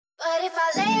But if I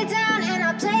lay down and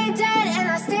I play dead and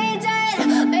I stay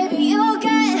dead, maybe you'll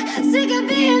get sick of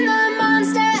being the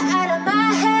monster out of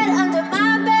my head, under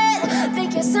my bed.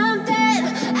 Think you're something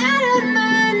out of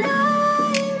my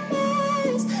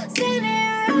nightmares,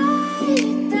 standing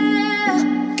right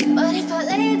there. But if I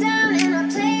lay down and I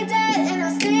play dead and I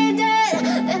stay dead,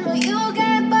 then will you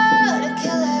get bored of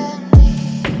killing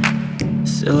me?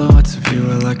 Silhouettes of you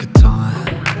are like a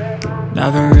taunt.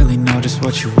 Never really know just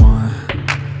what you want.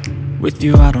 With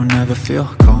you I don't ever feel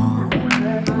calm.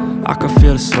 I can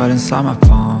feel the sweat inside my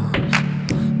palms.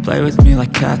 Play with me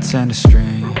like cats and a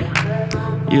string.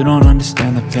 You don't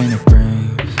understand the pain it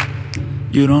brings.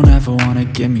 You don't ever wanna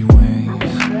give me wings.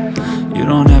 You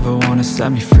don't ever wanna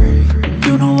set me free.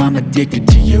 You know I'm addicted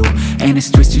to you, and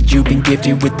it's twisted, you've been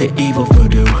gifted with the evil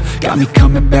voodoo. Got me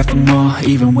coming back for more,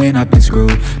 even when I've been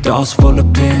screwed. Dolls full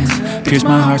of pins, pierce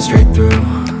my heart straight through.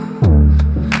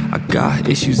 I got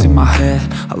issues in my head,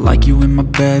 I like you in my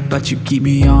bed, but you keep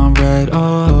me on red.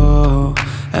 Oh,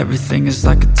 everything is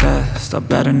like a test. I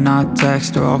better not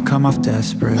text or I'll come off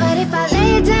desperate. But if I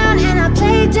lay down and I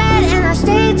play dead and I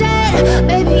stay dead,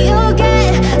 maybe you'll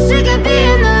get sick of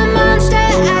being the monster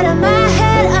out of my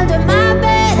head, under my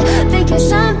bed. Think you're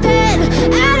something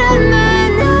out of my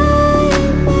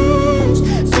nightmares,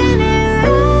 standing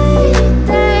right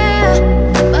there.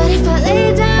 But if I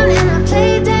lay down and I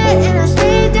play dead and I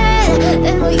stay dead,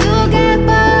 then will you get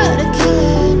bored of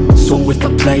killing me? So if I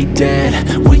play dead,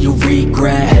 will you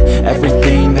regret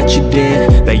everything that you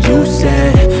did, that you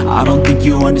said? I don't think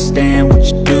you understand what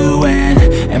you're doing,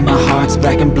 and my heart's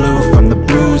black and blue from the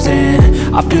bruising.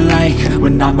 I feel like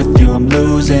when I'm with you I'm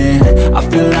losing. I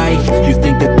feel like you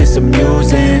think that this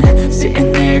amusing,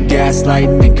 sitting there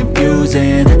gaslighting and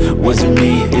confusing. Was it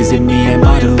me? Is it me? Am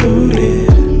I deluded?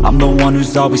 I'm the one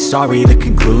who's always sorry, the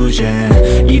conclusion,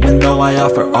 even though I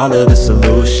offer all of the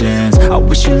solutions. I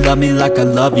wish you loved me like I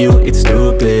love you, it's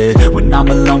stupid. When I'm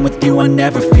alone with you I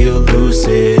never feel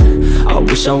lucid. I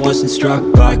wish I wasn't struck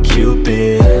by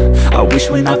Cupid. I wish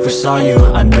when I first saw you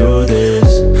I knew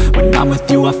this. When I'm with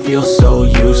you I feel so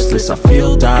useless, I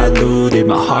feel diluted,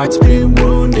 my heart's been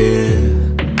wounded.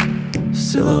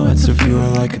 Silhouettes of you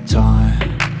are like a taunt.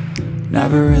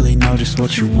 Never really know just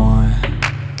what you want.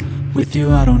 With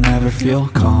you I don't ever feel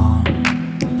calm.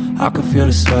 I can feel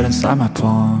the sweat inside my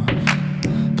palms.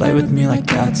 Play with me like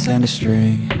cats and a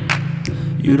string.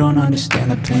 You don't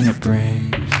understand the pain it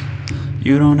brings.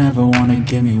 You don't ever wanna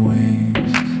give me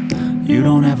wings. You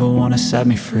don't ever wanna set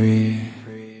me free.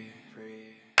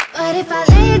 But if I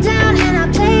lay down and I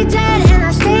play dead and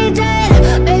I stay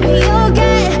dead, maybe you'll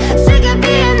get sick of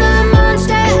being the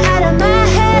monster out of my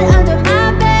head, under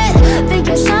my bed. Think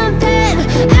you're something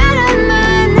out of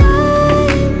my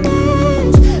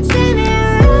nightmares,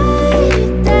 standing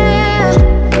right there.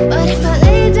 But if I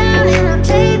lay down and I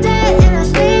play dead and I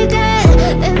stay dead,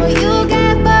 then will you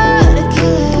get bored of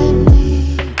killing me?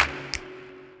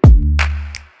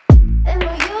 Then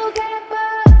will you get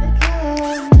bored of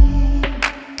killing me?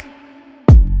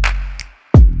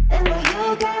 Then will you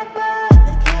get bored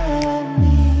of killing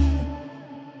me?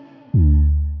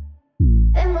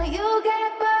 Then will you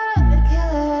get bored of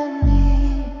killing me?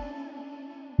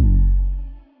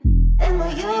 Then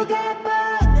will you get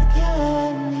bored of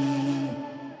killing me?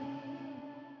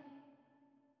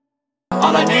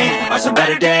 All I need are some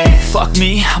better days. Fuck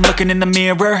me, I'm looking in the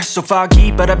mirror, so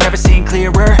foggy, but I've never seen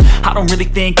clearer. I don't really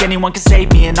think anyone can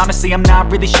save me, and honestly I'm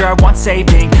not really sure I want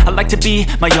saving. I like to be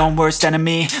my own worst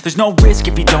enemy. There's no risk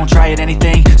if you don't try at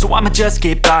anything, so I'ma just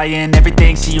keep buying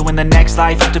everything. See you in the next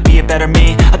life, have to be a better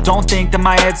me. I don't think that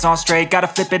my head's on straight, gotta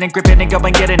flip it and grip it and go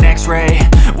and get an x-ray.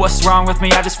 What's wrong with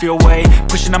me? I just feel weight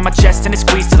pushing on my chest and it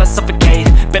squeezes till I suffocate.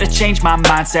 Better change my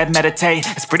mindset, meditate.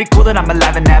 It's pretty cool that I'm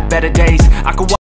alive and have better days. I could